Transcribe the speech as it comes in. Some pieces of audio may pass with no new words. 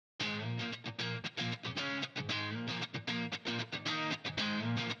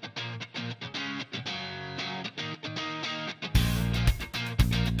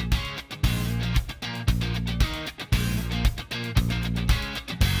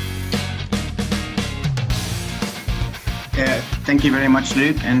Thank you very much,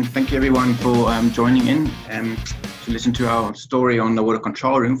 Luke, and thank you everyone for joining in to listen to our story on the water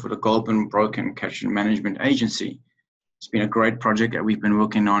control room for the Goulburn Broken Catchment Management Agency. It's been a great project that we've been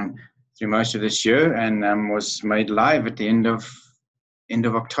working on through most of this year, and was made live at the end of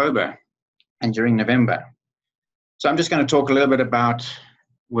October and during November. So I'm just going to talk a little bit about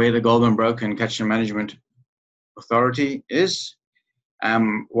where the Goulburn Broken Catchment Management Authority is,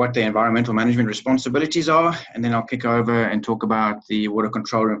 what the environmental management responsibilities are, and then I'll kick over and talk about the water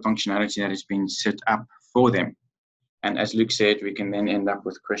control room functionality that has been set up for them. And as Luke said, we can then end up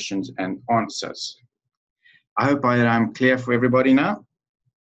with questions and answers. I hope that I'm clear for everybody now.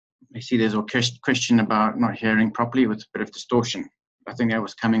 I see there's a question about not hearing properly with a bit of distortion. I think that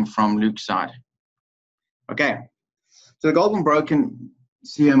was coming from Luke's side. Okay, so the Goulburn Broken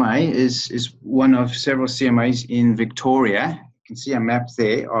CMA is one of several CMAs in Victoria. You can see a map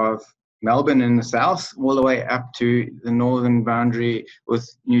there of Melbourne in the south, all the way up to the northern boundary with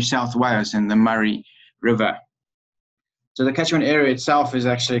New South Wales and the Murray River. So the catchment area itself is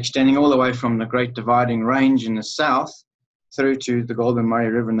actually extending all the way from the Great Dividing Range in the south through to the Goulburn Murray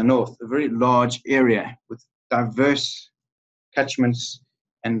River in the north, a very large area with diverse catchments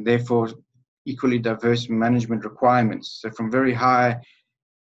and therefore equally diverse management requirements. So from very high,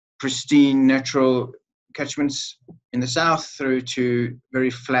 pristine, natural catchments in the south through to very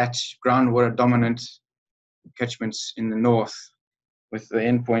flat, groundwater dominant catchments in the north, with the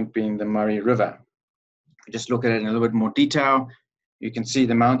endpoint being the Murray River. If we just look at it in a little bit more detail, you can see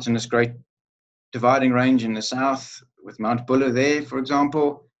the mountainous Great Dividing Range in the south with Mount Buller there, for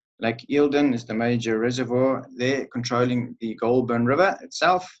example. Lake Eildon is the major reservoir there controlling the Goulburn River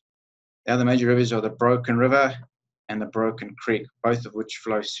itself. The other major rivers are the Broken River and the Broken Creek, both of which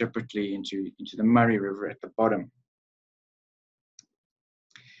flow separately into the Murray River at the bottom.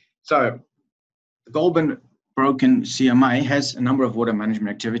 So the Goulburn Broken CMA has a number of water management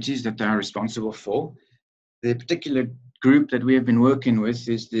activities that they are responsible for. The particular group that we have been working with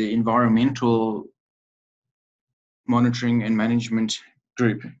is the Environmental Monitoring and Management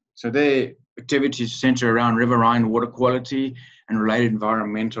Group. So their activities center around riverine water quality and related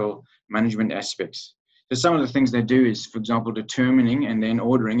environmental management aspects. So some of the things they do is, for example, determining and then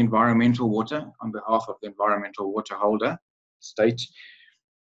ordering environmental water on behalf of the environmental water holder, state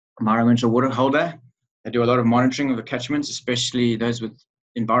environmental water holder. They do a lot of monitoring of the catchments, especially those with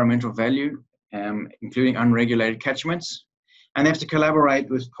environmental value, including unregulated catchments. And they have to collaborate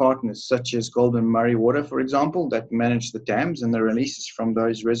with partners such as Goulburn Murray Water, for example, that manage the dams and the releases from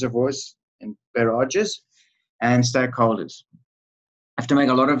those reservoirs and barrages, and stakeholders. Have to make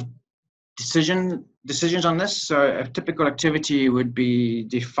a lot of decisions on this. So a typical activity would be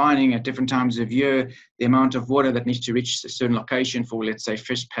defining at different times of year the amount of water that needs to reach a certain location for, let's say,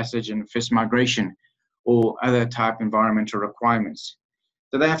 fish passage and fish migration or other type environmental requirements.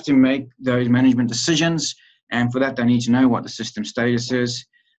 So they have to make those management decisions, and for that they need to know what the system status is.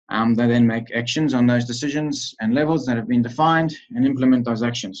 They then make actions on those decisions and levels that have been defined and implement those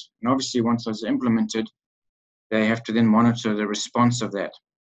actions. And obviously once those are implemented, they have to then monitor the response of that.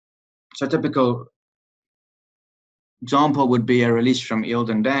 So a typical example would be a release from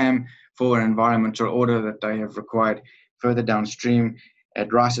Eildon Dam for an environmental order that they have required further downstream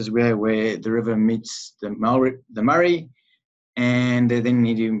at Rice's Weir, where the river meets the Murray, and they then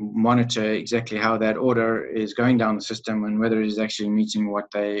need to monitor exactly how that order is going down the system and whether it is actually meeting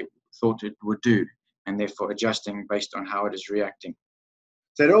what they thought it would do, and therefore adjusting based on how it is reacting.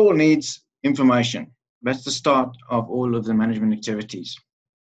 So it all needs information. That's the start of all of the management activities.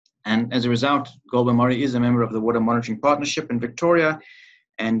 And as a result, Goulburn Murray is a member of the Water Monitoring Partnership in Victoria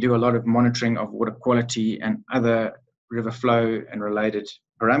and do a lot of monitoring of water quality and other river flow and related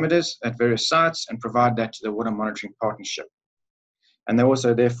parameters at various sites and provide that to the Water Monitoring Partnership. And they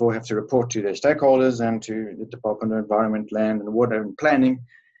also therefore have to report to their stakeholders and to the Department of Environment, Land and Water and Planning,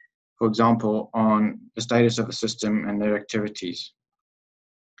 for example, on the status of the system and their activities.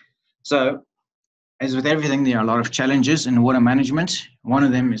 So, as with everything, there are a lot of challenges in water management. One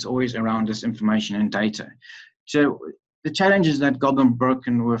of them is always around this information and data. So the challenges that Goulburn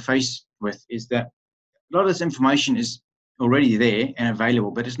Broken were faced with is that a lot of this information is already there and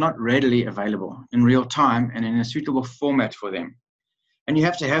available, but it's not readily available in real time and in a suitable format for them. And you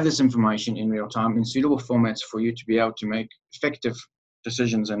have to have this information in real time in suitable formats for you to be able to make effective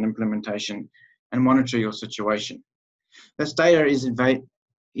decisions and implementation and monitor your situation. This data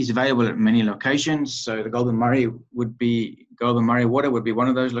is available at many locations. So the Goulburn Murray Water would be one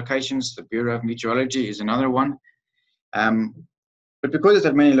of those locations. The Bureau of Meteorology is another one. But because it's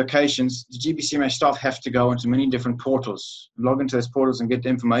at many locations, the GBCMA staff have to go into many different portals, log into those portals and get the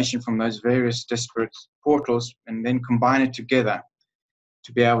information from those various disparate portals and then combine it together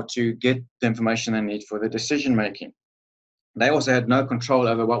to be able to get the information they need for the decision making. They also had no control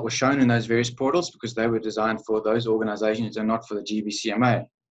over what was shown in those various portals because they were designed for those organizations and not for the GBCMA.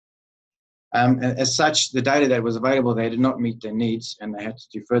 As such, the data that was available, they did not meet their needs and they had to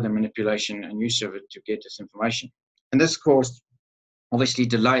do further manipulation and use of it to get this information. And this caused obviously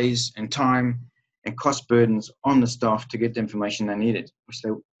delays and time and cost burdens on the staff to get the information they needed, which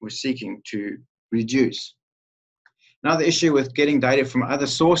they were seeking to reduce. Another issue with getting data from other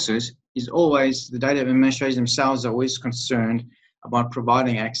sources is always the data administrators themselves are always concerned about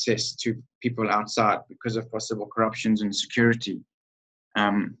providing access to people outside because of possible corruptions and security.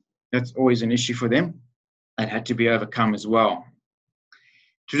 That's always an issue for them. It had to be overcome as well.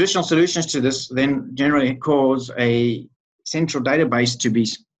 Traditional solutions to this then generally cause a central database to be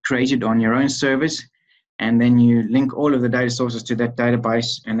created on your own servers, and then you link all of the data sources to that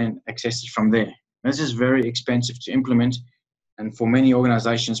database and then access it from there. This is very expensive to implement, and for many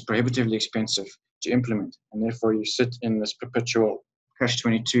organizations prohibitively expensive to implement, and therefore you sit in this perpetual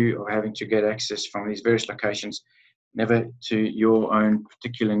catch-22 of having to get access from these various locations, never to your own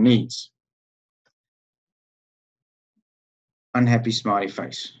particular needs. Unhappy smiley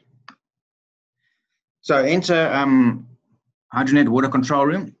face. So enter HydroNET water control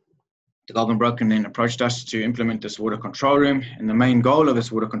room. The Goulburn Broken then approached us to implement this water control room, and the main goal of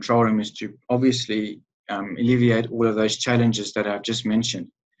this water control room is to obviously alleviate all of those challenges that I've just mentioned.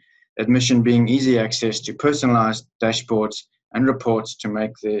 That mission being easy access to personalised dashboards and reports to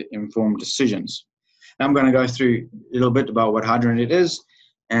make the informed decisions. Now I'm going to go through a little bit about what HydroNET is,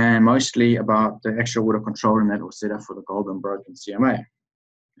 and mostly about the actual water control room that was set up for the Goulburn Broken CMA,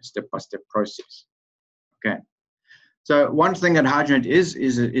 a step-by-step process. Okay. So one thing that HydroNET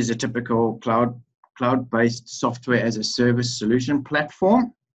is a typical cloud-based software as a service solution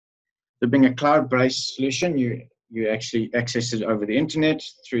platform. So being a cloud-based solution, you actually access it over the internet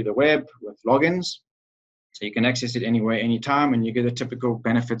through the web with logins. So you can access it anywhere, anytime, and you get the typical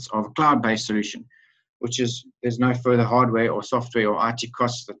benefits of a cloud-based solution, which is there's no further hardware or software or IT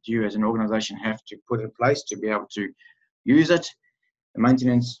costs that you as an organization have to put in place to be able to use it. The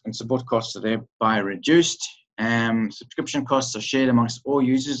maintenance and support costs are thereby reduced. Subscription costs are shared amongst all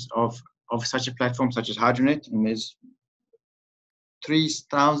users of such a platform such as HydroNET, and there's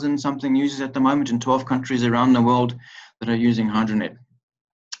 3,000 something users at the moment in 12 countries around the world that are using HydroNET.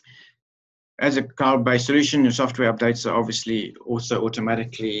 As a cloud-based solution, your software updates are obviously also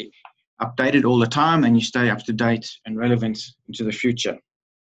automatically updated all the time, and you stay up to date and relevant into the future.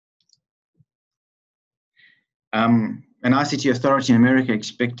 An ICT authority in America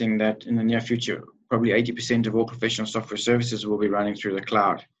expecting that in the near future, probably 80% of all professional software services will be running through the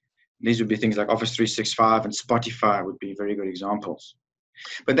cloud. These would be things like Office 365 and Spotify would be very good examples.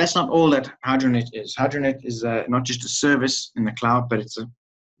 But that's not all that HydroNET is. HydroNET is not just a service in the cloud, but it's a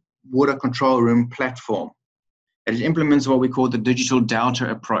water control room platform. It implements what we call the digital delta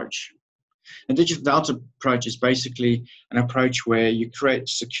approach. The digital delta approach is basically an approach where you create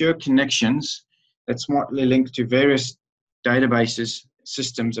secure connections that smartly link to various databases,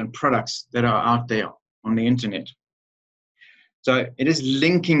 systems, and products that are out there on the internet. So it is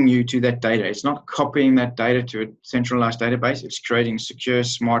linking you to that data. It's not copying that data to a centralized database. It's creating secure,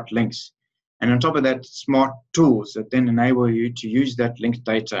 smart links. And on top of that, smart tools that then enable you to use that linked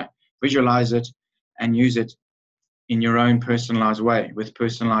data, visualize it, and use it in your own personalized way with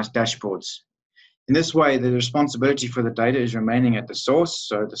personalized dashboards. In this way, the responsibility for the data is remaining at the source.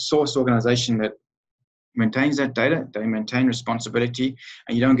 So the source organization that maintains that data, they maintain responsibility,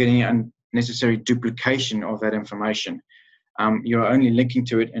 and you don't get any unnecessary duplication of that information. You're only linking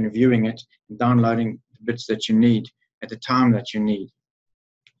to it and viewing it and downloading the bits that you need at the time that you need.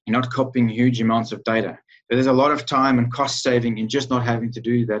 You're not copying huge amounts of data. So there's a lot of time and cost saving in just not having to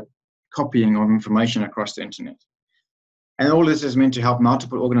do that copying of information across the internet. And all this is meant to help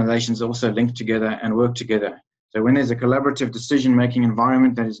multiple organizations also link together and work together. So when there's a collaborative decision-making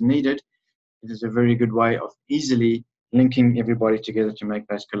environment that is needed, it is a very good way of easily linking everybody together to make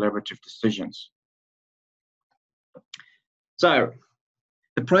those collaborative decisions. So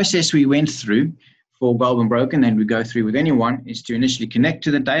the process we went through for Goulburn Broken and we go through with anyone is to initially connect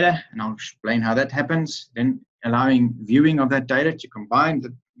to the data, and I'll explain how that happens, then allowing viewing of that data to combine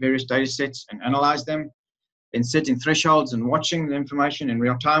the various data sets and analyze them, then setting thresholds and watching the information in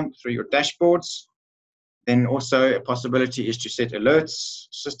real time through your dashboards. Then also a possibility is to set alerts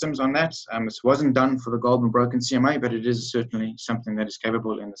systems on that. This wasn't done for the Goulburn Broken CMA, but it is certainly something that is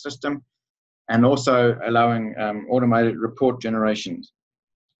capable in the system. and also allowing automated report generations.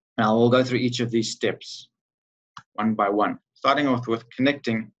 Now we'll go through each of these steps one by one, starting off with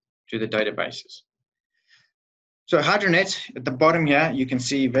connecting to the databases. So HydroNET, at the bottom here, you can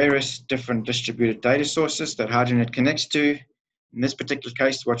see various different distributed data sources that HydroNET connects to. In this particular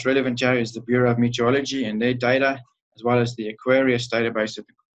case, what's relevant here is the Bureau of Meteorology and their data, as well as the Aquarius database of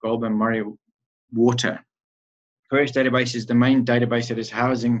the Goulburn Murray water. Aquarius database is the main database that is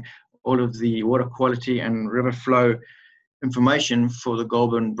housing all of the water quality and river flow information for the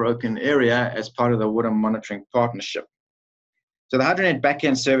Goulburn Broken area as part of the Water Monitoring Partnership. So the HydroNET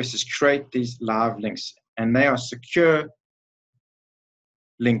backend services create these live links, and they are secure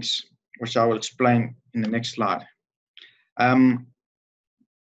links, which I will explain in the next slide.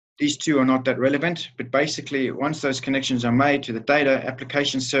 These two are not that relevant, but basically once those connections are made to the data,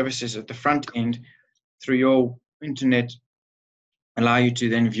 application services at the front end through your internet allow you to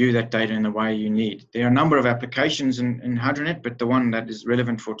then view that data in the way you need. There are a number of applications in HydroNET, but the one that is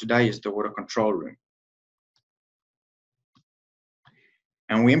relevant for today is the water control room.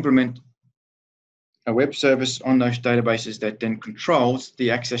 And we implement a web service on those databases that then controls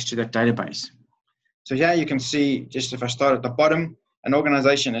the access to that database. So here you can see, just if I start at the bottom, an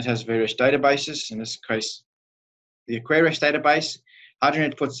organization that has various databases, in this case, the Aquarius database.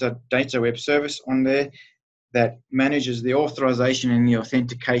 HydroNET puts a data web service on there that manages the authorization and the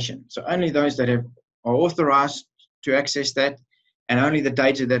authentication. So only those that are authorized to access that, and only the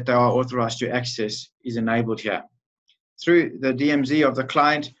data that they are authorized to access is enabled here. Through the DMZ of the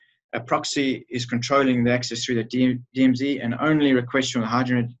client, a proxy is controlling the access through the DMZ, and only requests from the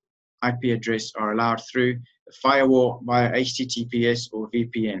HydroNET IP address are allowed through the firewall via HTTPS or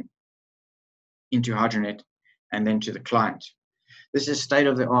VPN into HydroNET and then to the client. This is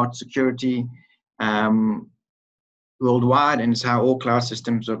state-of-the-art security worldwide, and it's how all cloud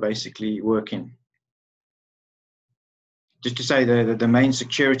systems are basically working. Just to say the main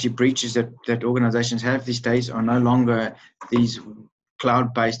security breaches that organizations have these days are no longer these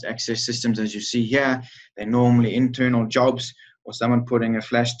cloud-based access systems as you see here. They're normally internal jobs or someone putting a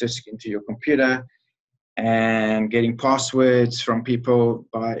flash disk into your computer and getting passwords from people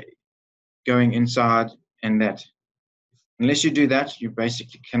by going inside and that. Unless you do that, you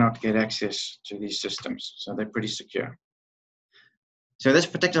basically cannot get access to these systems. So they're pretty secure. So this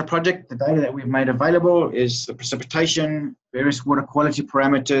particular project, the data that we've made available is the precipitation, various water quality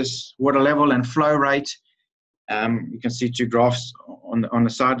parameters, water level and flow rate. You can see two graphs on the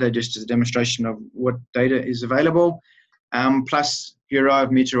side there just as a demonstration of what data is available, plus Bureau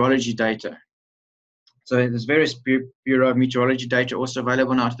of Meteorology data. So there's various Bureau of Meteorology data also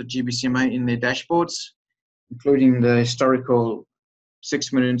available now to the GBCMA in their dashboards, including the historical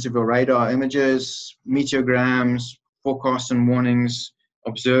 6-minute interval radar images, meteograms, forecasts and warnings,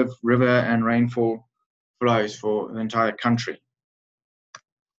 observed river and rainfall flows for the entire country.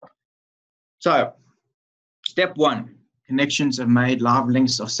 So, step one, connections are made, live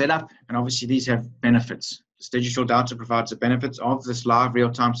links are set up, and obviously these have benefits. This digital data provides the benefits of this live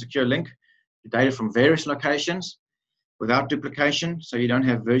real-time secure link to data from various locations without duplication, so you don't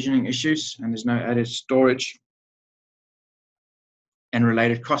have versioning issues and there's no added storage and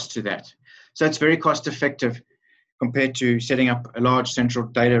related costs to that. So it's very cost effective compared to setting up a large central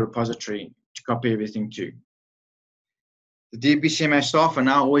data repository to copy everything to. The GBCMA staff are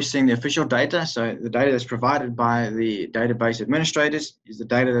now always seeing the official data, so the data that's provided by the database administrators is the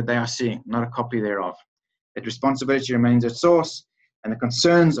data that they are seeing, not a copy thereof. That responsibility remains at source, and the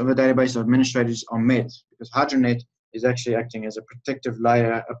concerns of the database administrators are met because HydroNET is actually acting as a protective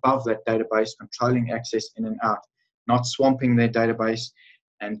layer above that database, controlling access in and out, not swamping their database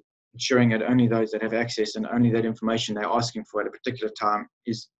and ensuring that only those that have access and only that information they're asking for at a particular time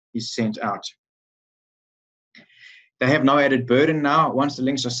is sent out. They have no added burden now. Once the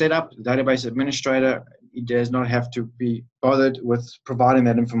links are set up, the database administrator does not have to be bothered with providing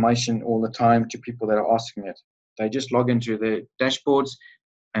that information all the time to people that are asking it. They just log into their dashboards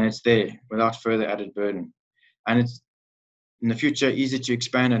and it's there without further added burden. And it's in the future easy to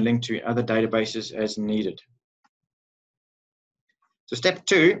expand and link to other databases as needed. So step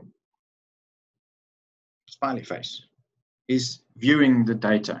two, smiley face, is viewing the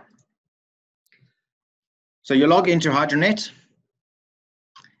data. So you log into HydroNET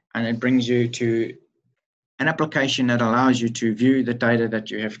and it brings you to an application that allows you to view the data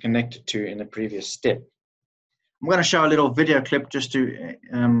that you have connected to in the previous step. I'm going to show a little video clip just to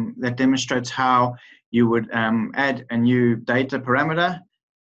that demonstrates how you would add a new data parameter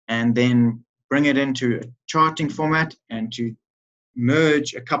and then bring it into a charting format and to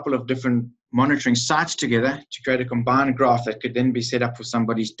merge a couple of different monitoring sites together to create a combined graph that could then be set up for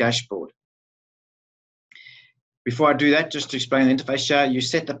somebody's dashboard. Before I do that, just to explain the interface here, you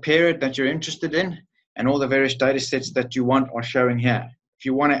set the period that you're interested in, and all the various data sets that you want are showing here. If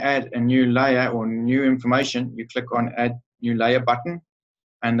you want to add a new layer or new information, you click on Add New Layer button,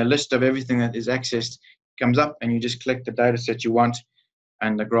 and the list of everything that is accessed comes up, and you just click the data set you want,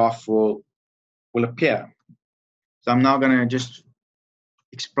 and the graph will appear. So I'm now going to just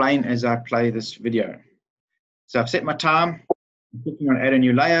explain as I play this video. So I've set my time, I'm clicking on Add a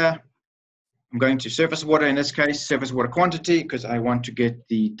New Layer. I'm going to surface water, in this case, surface water quantity, because I want to get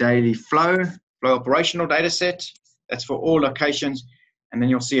the daily flow operational data set. That's for all locations, and then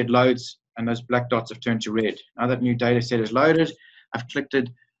you'll see it loads, and those black dots have turned to red. Now that new data set is loaded, I've clicked it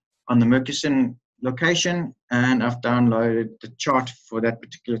on the Murchison location, and I've downloaded the chart for that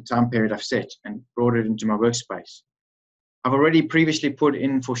particular time period I've set and brought it into my workspace. I've already previously put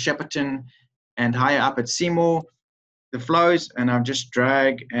in for Shepparton and higher up at Seymour the flows, and I'll just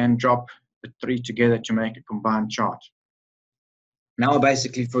drag and drop the three together to make a combined chart. Now I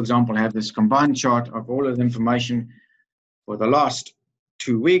basically, for example, have this combined chart of all of the information for the last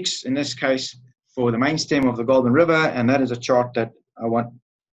 2 weeks, in this case, for the main stem of the Goulburn River, and that is a chart that I want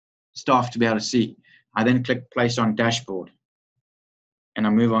staff to be able to see. I then click Place on Dashboard, and I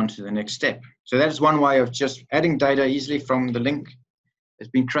move on to the next step. So that is one way of just adding data easily from the link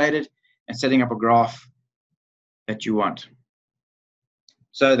that's been created and setting up a graph that you want.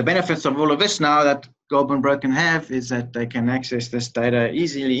 So the benefits of all of this now that Goulburn Broken have is that they can access this data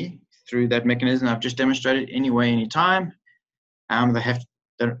easily through that mechanism I've just demonstrated, anyway, anytime.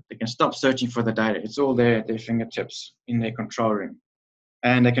 They can stop searching for the data. It's all there at their fingertips in their control room.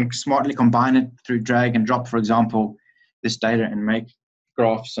 And they can smartly combine it through drag and drop, for example, this data and make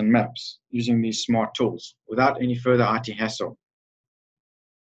graphs and maps using these smart tools without any further IT hassle.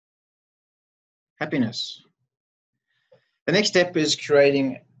 Happiness. The next step is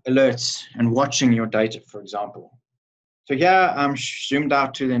creating alerts and watching your data, for example. So here I'm zoomed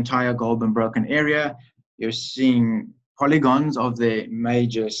out to the entire Goulburn Broken area. You're seeing polygons of the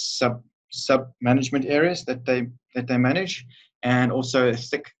major sub-management areas that they manage, and also a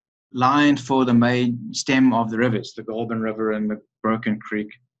thick line for the main stem of the rivers, the Goulburn River and the Broken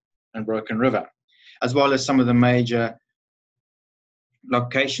Creek and Broken River, as well as some of the major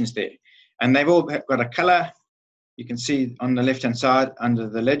locations there. And they've all got a color. You can see on the left-hand side under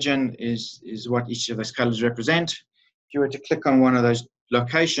the legend is what each of those colors represent. If you were to click on one of those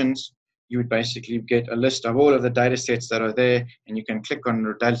locations, you would basically get a list of all of the data sets that are there, and you can click on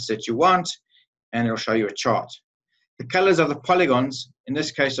the data set you want, and it'll show you a chart. The colors of the polygons, in this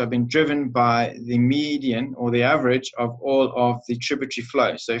case, have been driven by the median or the average of all of the tributary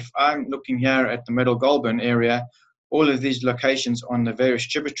flow. So if I'm looking here at the Middle Goulburn area, all of these locations on the various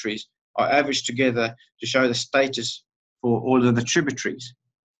tributaries are averaged together to show the status for all of the tributaries.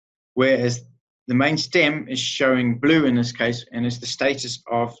 Whereas the main stem is showing blue in this case, and it's the status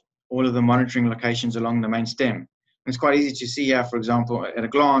of all of the monitoring locations along the main stem. And it's quite easy to see here, for example, at a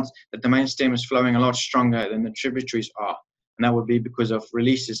glance, that the main stem is flowing a lot stronger than the tributaries are. And that would be because of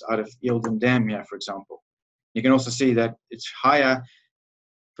releases out of Eildon Dam here, for example. You can also see that it's higher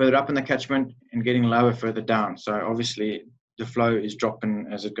further up in the catchment and getting lower further down. So obviously the flow is dropping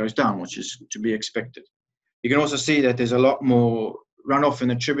as it goes down, which is to be expected. You can also see that there's a lot more runoff in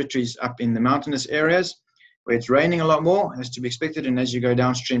the tributaries up in the mountainous areas where it's raining a lot more, as to be expected. And as you go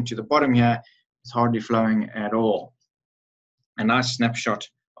downstream to the bottom here, it's hardly flowing at all. A nice snapshot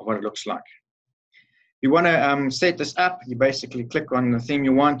of what it looks like. If you want to set this up, you basically click on the theme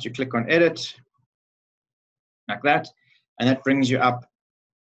you want, you click on edit, like that, and that brings you up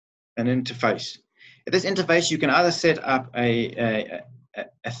an interface. At this interface, you can either set up a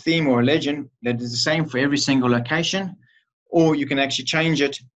theme or a legend that is the same for every single location, or you can actually change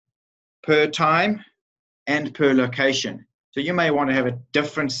it per time and per location. So you may want to have a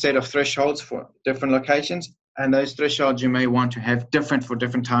different set of thresholds for different locations, and those thresholds you may want to have different for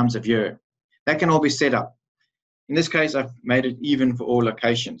different times of year. That can all be set up. In this case, I've made it even for all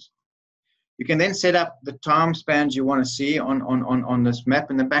locations. You can then set up the time spans you want to see on this map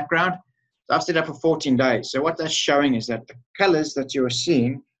in the background. So I've set up for 14 days. So what that's showing is that the colors that you're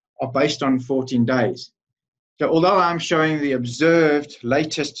seeing are based on 14 days. So although I'm showing the observed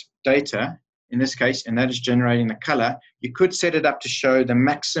latest data, in this case, and that is generating the color, you could set it up to show the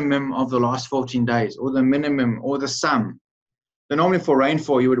maximum of the last 14 days, or the minimum, or the sum. So normally for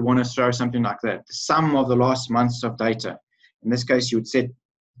rainfall, you would want to throw something like that, the sum of the last months of data. In this case, you would set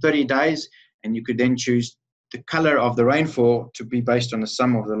 30 days, and you could then choose the color of the rainfall to be based on the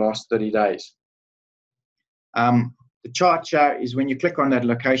sum of the last 30 days. The chart here is when you click on that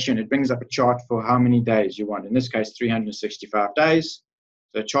location, it brings up a chart for how many days you want. In this case, 365 days.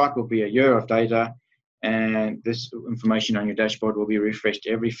 So a chart will be a year of data, and this information on your dashboard will be refreshed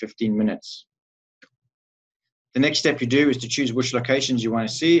every 15 minutes. The next step you do is to choose which locations you want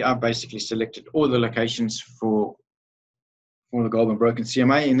to see. I've basically selected all the locations for the Goulburn Broken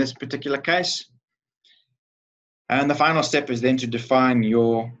CMA in this particular case. And the final step is then to define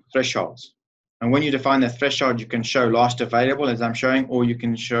your thresholds. And when you define the threshold, you can show last available, as I'm showing, or you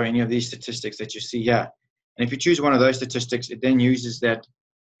can show any of these statistics that you see here. And if you choose one of those statistics, it then uses that,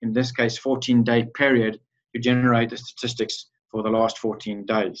 in this case, 14-day period to generate the statistics for the last 14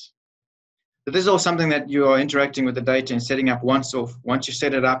 days. So this is all something that you are interacting with the data and setting up once off. Once you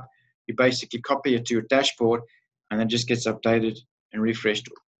set it up, you basically copy it to your dashboard, and it just gets updated and refreshed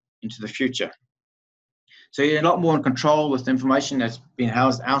into the future. So you're a lot more in control with the information that's been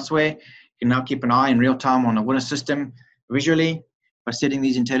housed elsewhere. You can now keep an eye in real time on the water system visually by setting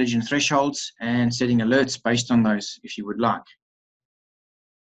these intelligent thresholds and setting alerts based on those if you would like.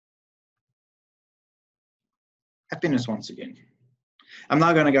 Happiness once again. I'm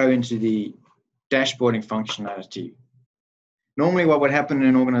now going to go into the dashboarding functionality. Normally what would happen in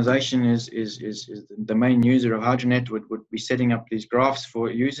an organization is the main user of HydroNET would be setting up these graphs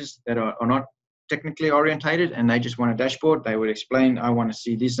for users that are not technically orientated and they just want a dashboard. They would explain, I want to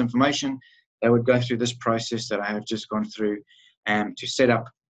see this information. They would go through this process that I have just gone through to set up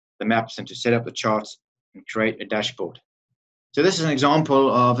the maps and to set up the charts and create a dashboard. So this is an example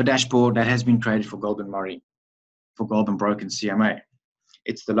of a dashboard that has been created for Goulburn Broken CMA.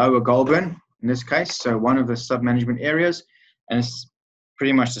 It's the lower Goulburn in this case, so one of the sub-management areas, and it's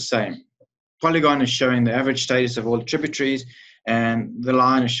pretty much the same. Polygon is showing the average status of all the tributaries, and the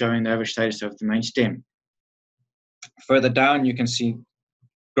line is showing the average status of the main stem. Further down, you can see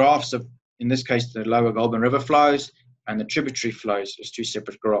graphs of, in this case, the lower Goulburn River flows and the tributary flows as two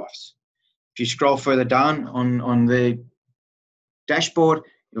separate graphs. If you scroll further down on the dashboard,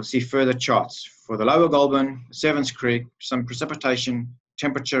 you'll see further charts for the lower Goulburn, Sevens Creek, some precipitation,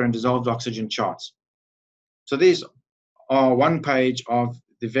 temperature, and dissolved oxygen charts. So these are one page of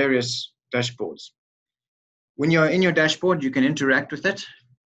the various dashboards. When you're in your dashboard, you can interact with it.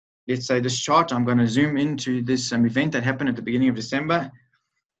 Let's say this chart, I'm going to zoom into this event that happened at the beginning of December.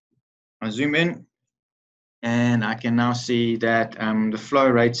 I zoom in, and I can now see that the flow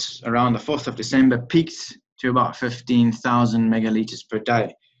rates around the 4th of December peaked to about 15,000 megalitres per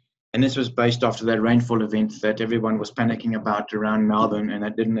day. And this was based after that rainfall event that everyone was panicking about around Melbourne, and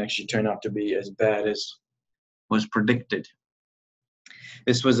that didn't actually turn out to be as bad as was predicted.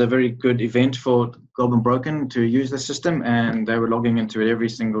 This was a very good event for Goulburn Broken to use the system, and they were logging into it every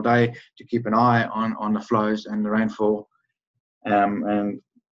single day to keep an eye on the flows and the rainfall and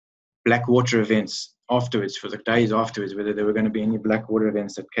black water events afterwards, for the days afterwards, whether there were going to be any black water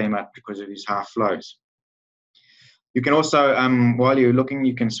events that came up because of these high flows. You can also, while you're looking,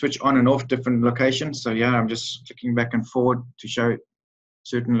 you can switch on and off different locations. So yeah, I'm just clicking back and forward to show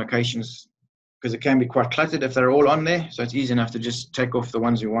certain locations, because it can be quite cluttered if they're all on there. So it's easy enough to just take off the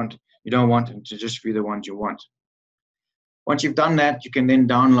ones you don't want, and to just view the ones you want. Once you've done that, you can then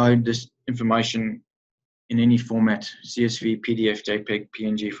download this information in any format, CSV, PDF, JPEG,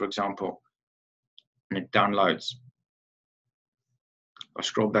 PNG, for example, and it downloads. I'll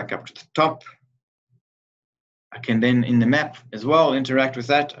scroll back up to the top. I can then, in the map as well, interact with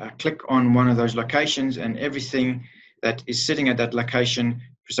that. I click on one of those locations, and everything that is sitting at that location,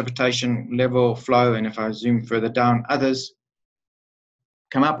 precipitation, level, flow, and if I zoom further down, others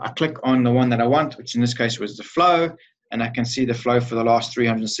come up. I click on the one that I want, which in this case was the flow, and I can see the flow for the last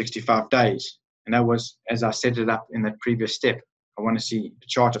 365 days. And that was as I set it up in that previous step. I want to see a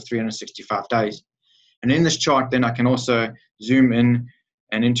chart of 365 days. And in this chart, then I can also zoom in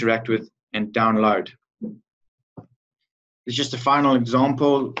and interact with and download. It's just a final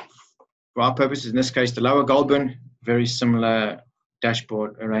example for our purposes. In this case, the lower Goulburn, very similar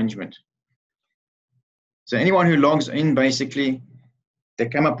dashboard arrangement. So anyone who logs in, basically, they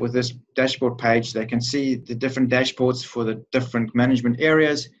come up with this dashboard page. They can see the different dashboards for the different management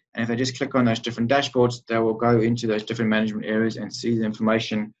areas. And if they just click on those different dashboards, they will go into those different management areas and see the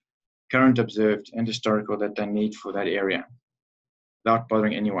information, current, observed, and historical, that they need for that area without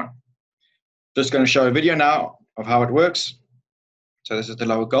bothering anyone. Just going to show a video now of how it works. So this is the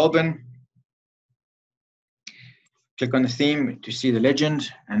lower Goulburn. Click on the theme to see the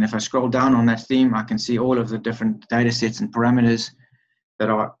legend, and if I scroll down on that theme, I can see all of the different data sets and parameters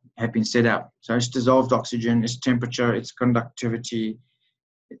that have been set up. So it's dissolved oxygen, it's temperature, it's conductivity,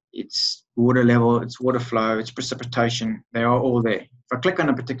 it's water level, it's water flow, it's precipitation. They are all there. If I click on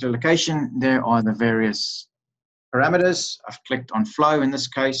a particular location, there are the various parameters. I've clicked on flow in this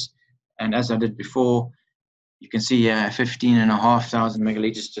case, and as I did before, You can see 15,500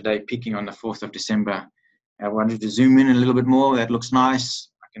 megalitres today, peaking on the 4th of December. I wanted to zoom in a little bit more. That looks nice.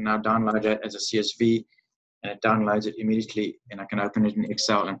 I can now download it as a CSV, and it downloads it immediately, and I can open it in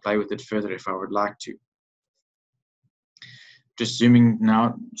Excel and play with it further if I would like to. Just zooming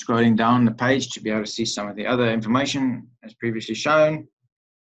now, scrolling down the page to be able to see some of the other information as previously shown.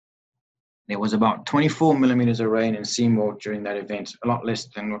 There was about 24 millimeters of rain in Seymour during that event, a lot less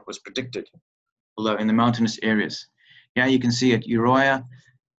than what was predicted, although in the mountainous areas. Here you can see at Uriah,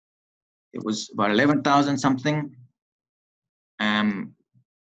 it was about 11,000 something. I'm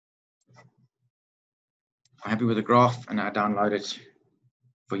happy with the graph, and I download it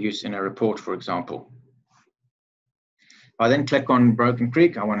for use in a report, for example. I then click on Broken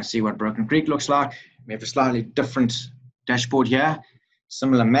Creek. I want to see what Broken Creek looks like. We have a slightly different dashboard here,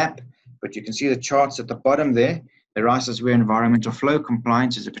 similar map, but you can see the charts at the bottom there. The Rices Ware Environmental Flow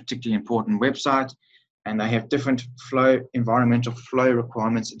Compliance is a particularly important website, and they have different environmental flow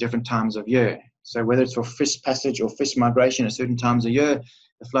requirements at different times of year. So whether it's for fish passage or fish migration at certain times of year,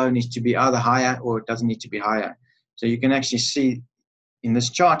 the flow needs to be either higher or it doesn't need to be higher. So you can actually see in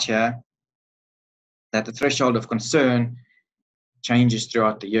this chart here that the threshold of concern changes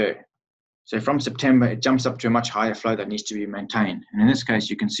throughout the year. So from September, it jumps up to a much higher flow that needs to be maintained. And in this case,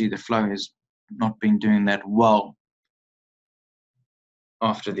 you can see the flow has not been doing that well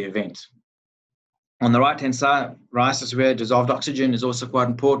after the event. On the right-hand side, Rices Ware dissolved oxygen is also quite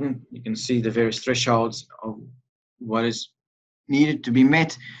important. You can see the various thresholds of what is needed to be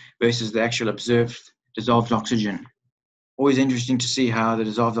met versus the actual observed dissolved oxygen. Always interesting to see how the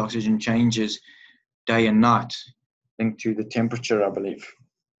dissolved oxygen changes day and night, linked to the temperature, I believe.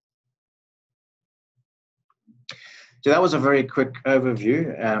 So that was a very quick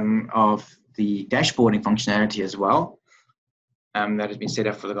overview of the dashboarding functionality as well that has been set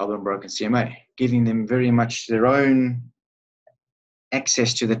up for the Goulburn Broken CMA, giving them very much their own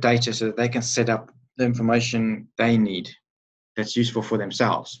access to the data so that they can set up the information they need that's useful for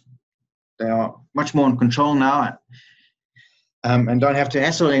themselves. They are much more in control now and don't have to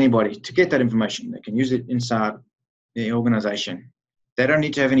hassle anybody to get that information. They can use it inside the organization. They don't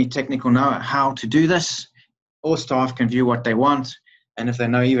need to have any technical know how to do this. All staff can view what they want, and if they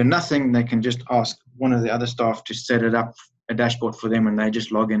know even nothing, they can just ask one of the other staff to set it up, a dashboard for them, and they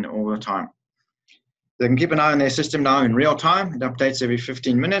just log in all the time. They can keep an eye on their system now in real time. It updates every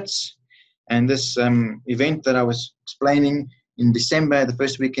 15 minutes. And this event that I was explaining in December, the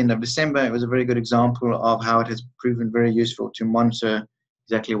first weekend of December, it was a very good example of how it has proven very useful to monitor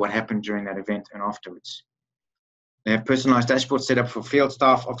exactly what happened during that event and afterwards. They have personalized dashboards set up for field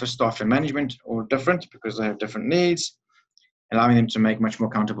staff, office staff, and management, all different because they have different needs, allowing them to make much more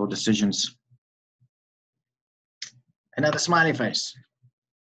accountable decisions. Another smiley face.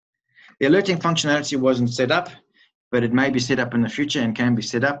 The alerting functionality wasn't set up, but it may be set up in the future and can be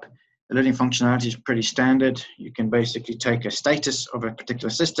set up. Alerting functionality is pretty standard. You can basically take a status of a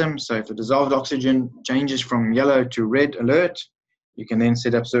particular system. So if the dissolved oxygen changes from yellow to red alert, you can then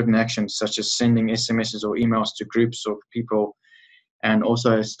set up certain actions such as sending SMSs or emails to groups of people, and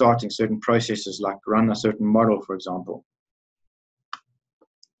also starting certain processes like run a certain model, for example.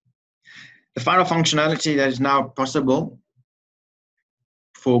 The final functionality that is now possible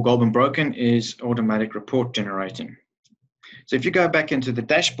for Goulburn Broken is automatic report generating. So if you go back into the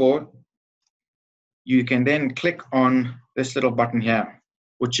dashboard, you can then click on this little button here,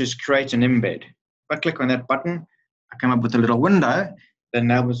 which is create an embed. If I click on that button, I come up with a little window that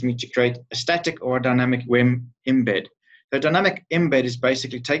enables me to create a static or a dynamic web embed. The dynamic embed is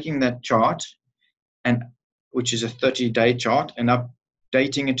basically taking that chart, and which is a 30-day chart, and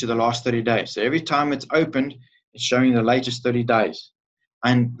updating it to the last 30 days. So every time it's opened, it's showing the latest 30 days.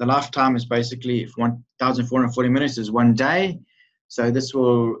 And the lifetime is basically 1,440 minutes is 1 day. So this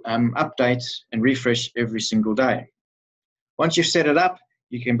will update and refresh every single day. Once you've set it up,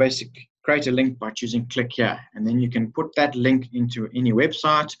 you can basically create a link by choosing click here. And then you can put that link into any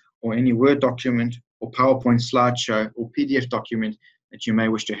website or any Word document or PowerPoint slideshow or PDF document that you may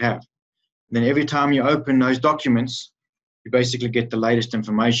wish to have. And then every time you open those documents, you basically get the latest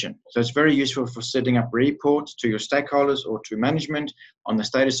information. So it's very useful for setting up reports to your stakeholders or to management on the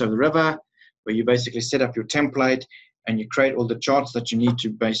status of the river, where you basically set up your template and you create all the charts that you need to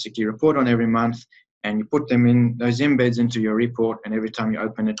basically report on every month, and you put them in those embeds into your report, and every time you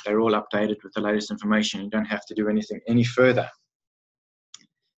open it, they're all updated with the latest information. You don't have to do anything any further. If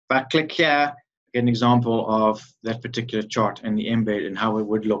I click here, I get an example of that particular chart and the embed and how it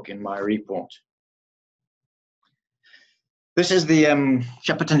would look in my report. This is the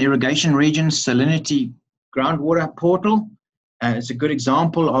Shepparton Irrigation Region Salinity Groundwater Portal. And it's a good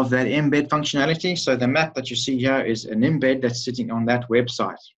example of that embed functionality. So the map that you see here is an embed that's sitting on that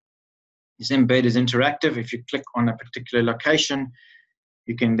website. This embed is interactive. If you click on a particular location,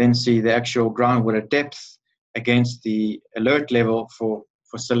 you can then see the actual groundwater depth against the alert level for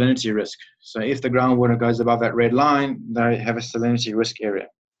salinity risk. So if the groundwater goes above that red line, they have a salinity risk area.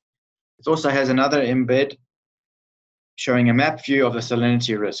 It also has another embed showing a map view of the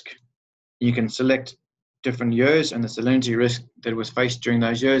salinity risk. You can select different years and the salinity risk that was faced during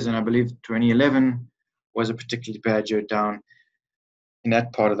those years, and I believe 2011 was a particularly bad year down in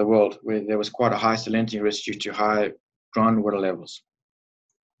that part of the world where there was quite a high salinity risk due to high groundwater levels.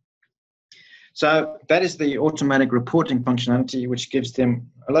 So that is the automatic reporting functionality, which gives them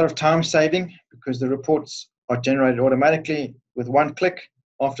a lot of time saving because the reports are generated automatically with one click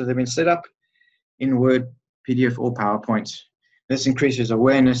after they've been set up in Word, PDF, or PowerPoint. This increases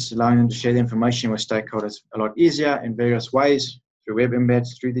awareness, allowing them to share the information with stakeholders a lot easier in various ways, through web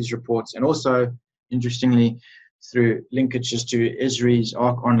embeds, through these reports, and also, interestingly, through linkages to Esri's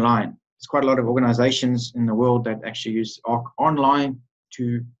Arc Online. There's quite a lot of organizations in the world that actually use Arc Online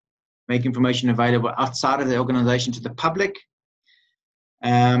to make information available outside of the organization to the public.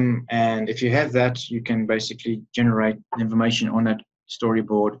 And if you have that, you can basically generate information on that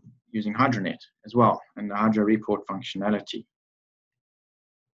storyboard using HydroNET as well, and the Hydro Report functionality.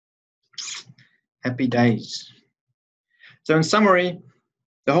 Happy days. So in summary,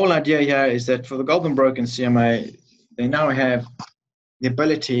 the whole idea here is that for the Goulburn Broken CMA, they now have the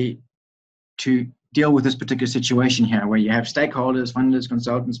ability to deal with this particular situation here, where you have stakeholders, funders,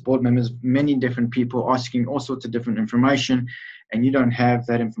 consultants, board members, many different people asking all sorts of different information, and you don't have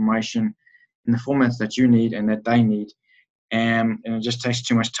that information in the formats that you need and that they need. And it just takes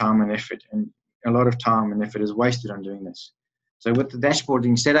too much time and effort, and a lot of time and effort is wasted on doing this. So with the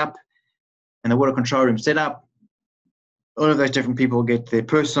dashboarding set up and the water control room set up, all of those different people get their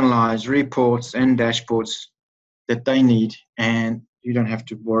personalized reports and dashboards that they need, and you don't have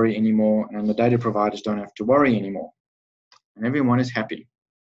to worry anymore, and the data providers don't have to worry anymore, and everyone is happy.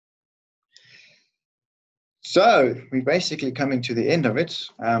 So we're basically coming to the end of it.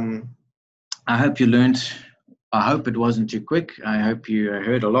 I hope you learned. I hope it wasn't too quick. I hope you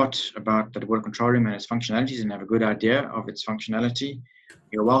heard a lot about the water control room and its functionalities and have a good idea of its functionality.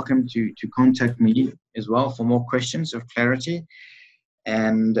 You're welcome to contact me as well for more questions of clarity.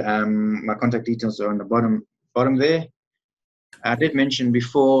 And my contact details are on the bottom there. I did mention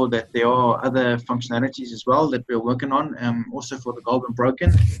before that there are other functionalities as well that we're working on, also for the Goulburn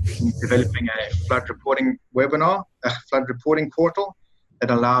Broken, developing a flood reporting webinar, a flood reporting portal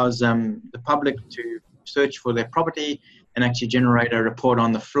that allows the public to search for their property and actually generate a report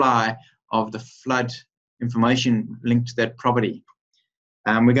on the fly of the flood information linked to that property.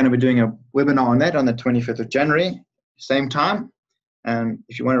 We're going to be doing a webinar on that on the 25th of January, same time.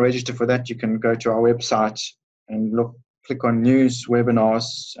 If you want to register for that, you can go to our website and click on news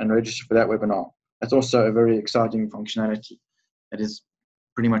webinars and register for that webinar. That's also a very exciting functionality that is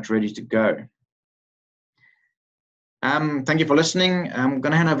pretty much ready to go. Thank you for listening. I'm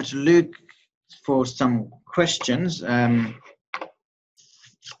going to hand over to Luke for some questions.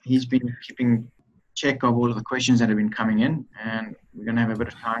 He's been keeping check of all of the questions that have been coming in, and we're going to have a bit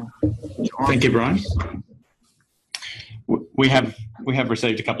of time. Thank you, Brian. We have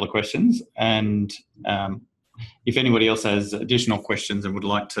received a couple of questions, and if anybody else has additional questions and would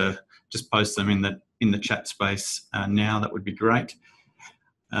like to just post them in the chat space now, that would be great.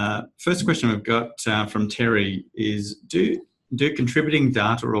 First question we've got from Terry is, do contributing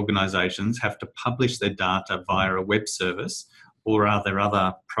data organisations have to publish their data via a web service, or are there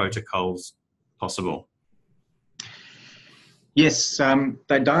other protocols possible? Yes,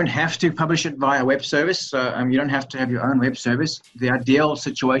 they don't have to publish it via web service. So you don't have to have your own web service. The ideal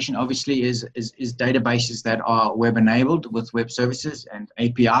situation, obviously, is databases that are web enabled with web services and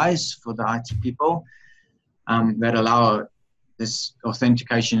APIs for the IT people that allow this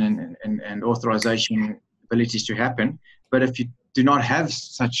authentication and authorization abilities to happen. But if you do not have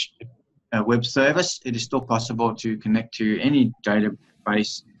such a web service, it is still possible to connect to any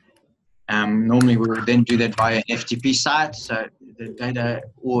database. Normally we would then do that via an FTP site, so the data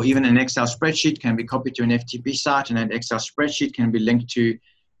or even an Excel spreadsheet can be copied to an FTP site, and that Excel spreadsheet can be linked to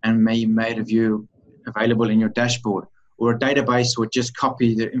and made a view available in your dashboard. Or a database would just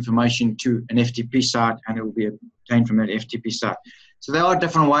copy the information to an FTP site and it will be obtained from that FTP site. So there are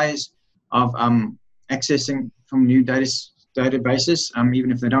different ways of accessing from new databases,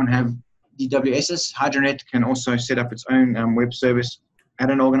 even if they don't have DWSs. HydroNET can also set up its own web service at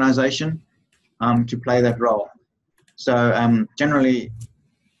an organization to play that role. So generally,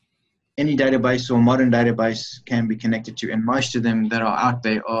 any database or modern database can be connected to, and most of them that are out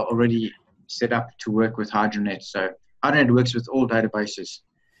there are already set up to work with HydroNET. So HydroNET works with all databases.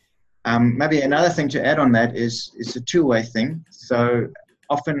 Maybe another thing to add on that is it's a two-way thing. So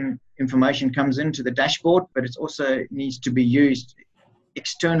often information comes into the dashboard, but it also needs to be used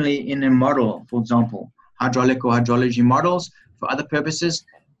externally in a model, for example, hydraulic or hydrology models for other purposes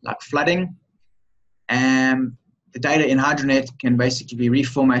like flooding. And the data in HydroNET can basically be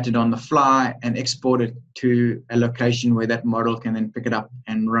reformatted on the fly and exported to a location where that model can then pick it up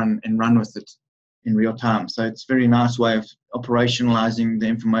and run with it in real time. So it's a very nice way of operationalizing the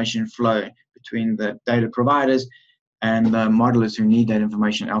information flow between the data providers and the modelers who need that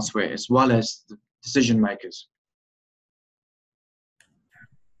information elsewhere, as well as the decision makers.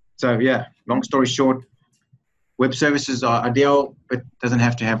 So yeah, long story short, web services are ideal, but doesn't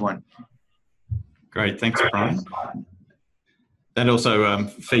have to have one. Great, thanks, Brian. That also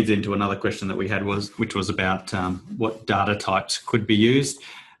feeds into another question that we had, which was about what data types could be used,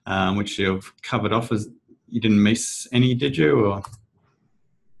 which you've covered off. As you didn't miss any, did you? Or?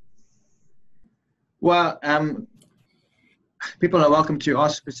 Well, people are welcome to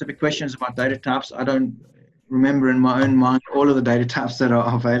ask specific questions about data types. I don't remember in my own mind all of the data types that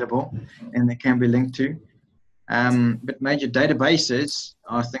are available and they can be linked to. But major databases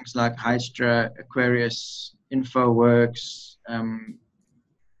are things like Hydra, Aquarius, InfoWorks,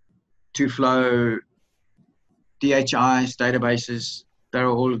 2Flow, DHI's databases. They're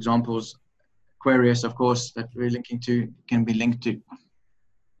all examples. Aquarius, of course, that we're linking to, can be linked to.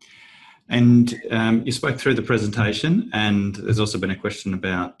 And you spoke through the presentation, and there's also been a question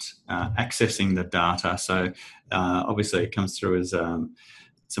about accessing the data. So obviously it comes through as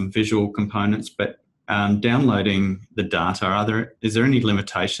some visual components, but downloading the data, is there any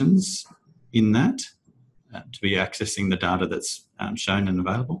limitations in that to be accessing the data that's shown and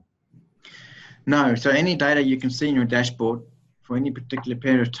available? No, so any data you can see in your dashboard for any particular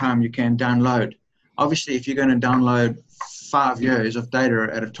period of time you can download. Obviously, if you're going to download 5 years of data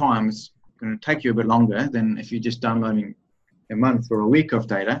at a time, it's going to take you a bit longer than if you're just downloading a month or a week of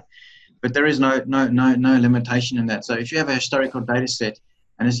data. But there is no limitation in that. So if you have a historical data set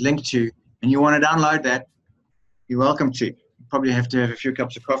and it's linked to, and you want to download that, you're welcome to. You probably have to have a few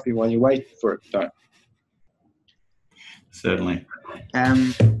cups of coffee while you wait for it, though. Certainly.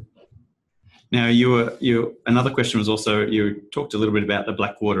 Now, another question was also, you talked a little bit about the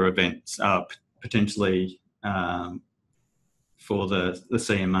Blackwater events, potentially for the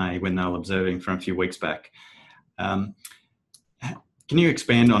CMA when they were observing from a few weeks back. Can you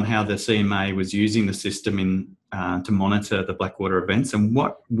expand on how the CMA was using the system to monitor the Blackwater events, and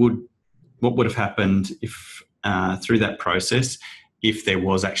what would have happened if through that process if there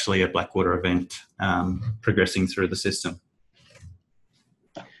was actually a Blackwater event progressing through the system?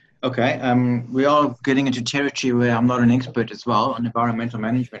 Okay, we are getting into territory where I'm not an expert as well on environmental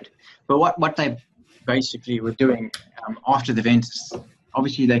management. But what they basically were doing after the events,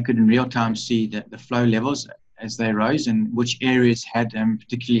 obviously they could in real time see the flow levels as they rose and which areas had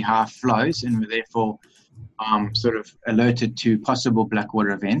particularly high flows and were therefore sort of alerted to possible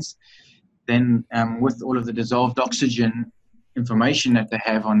Blackwater events. Then with all of the dissolved oxygen information that they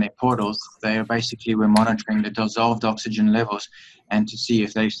have on their portals, they basically were monitoring the dissolved oxygen levels and to see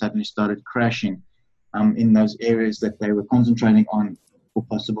if they suddenly started crashing in those areas that they were concentrating on for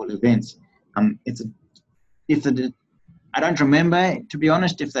possible events. I don't remember, to be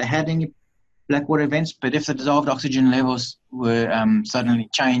honest, if they had any Blackwater events, but if the dissolved oxygen levels were suddenly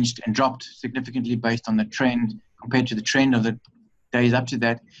changed and dropped significantly based on the trend compared to the trend of the days up to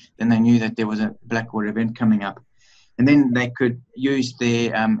that, then they knew that there was a Blackwater event coming up. And then they could use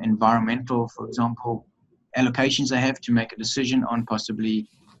their environmental, for example, allocations they have to make a decision on possibly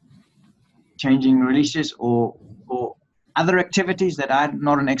changing releases or other activities that I'm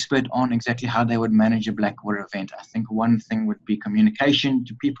not an expert on exactly how they would manage a Blackwater event. I think one thing would be communication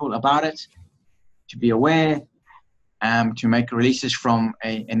to people about it, to be aware, to make releases from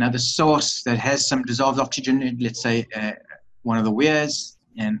another source that has some dissolved oxygen, let's say one of the weirs,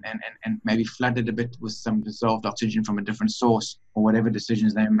 and maybe flood it a bit with some dissolved oxygen from a different source, or whatever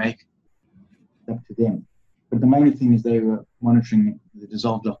decisions they make, it's up to them. But the main thing is they were monitoring the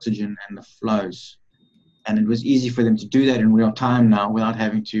dissolved oxygen and the flows. And it was easy for them to do that in real time now without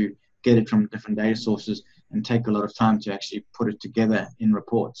having to get it from different data sources and take a lot of time to actually put it together in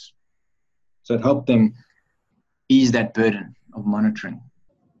reports. So it helped them ease that burden of monitoring.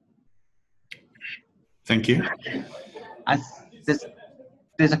 Thank you.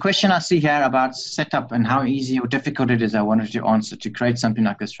 There's a question I see here about setup and how easy or difficult it is. I wanted to answer to create something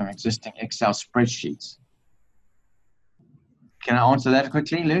like this from existing Excel spreadsheets. Can I answer that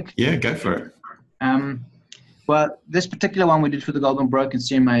quickly, Luke? Yeah, go for it. Well, this particular one we did for the Goulburn Broken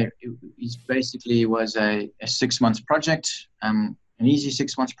CMA was a 6 months project, an easy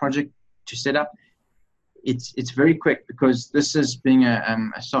 6 months project to set up. It's very quick because this is being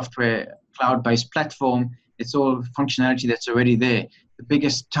a software cloud-based platform. It's all functionality that's already there. The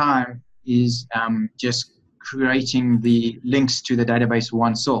biggest time is just creating the links to the database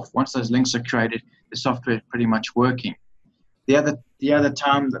once off. Once those links are created, the software is pretty much working. The other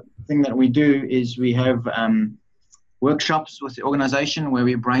time, the thing that we do is we have workshops with the organization where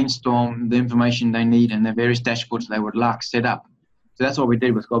we brainstorm the information they need and the various dashboards they would like set up. So that's what we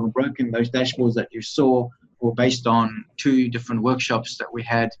did with Goulburn Broken. Those dashboards that you saw were based on 2 different workshops that we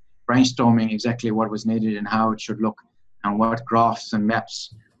had, brainstorming exactly what was needed and how it should look and what graphs and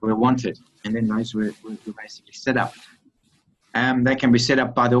maps were wanted. And then those were basically set up. They can be set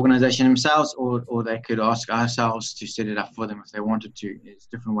up by the organization themselves, or they could ask ourselves to set it up for them if they wanted to. There's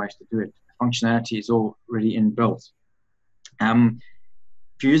different ways to do it. The functionality is already inbuilt.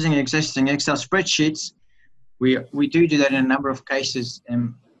 If you're using existing Excel spreadsheets, we do that in a number of cases.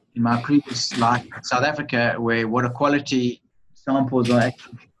 In my previous life in South Africa, where water quality samples are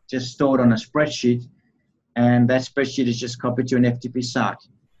actually just stored on a spreadsheet, and that spreadsheet is just copied to an FTP site,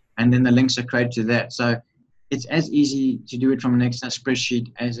 and then the links are created to that. So it's as easy to do it from an Excel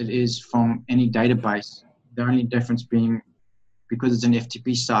spreadsheet as it is from any database. The only difference being, because it's an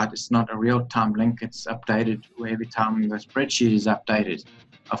FTP site, it's not a real-time link. It's updated every time the spreadsheet is updated,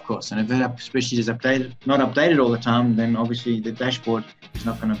 of course. And if that spreadsheet is not updated all the time, then obviously the dashboard is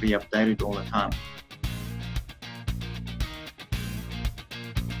not going to be updated all the time.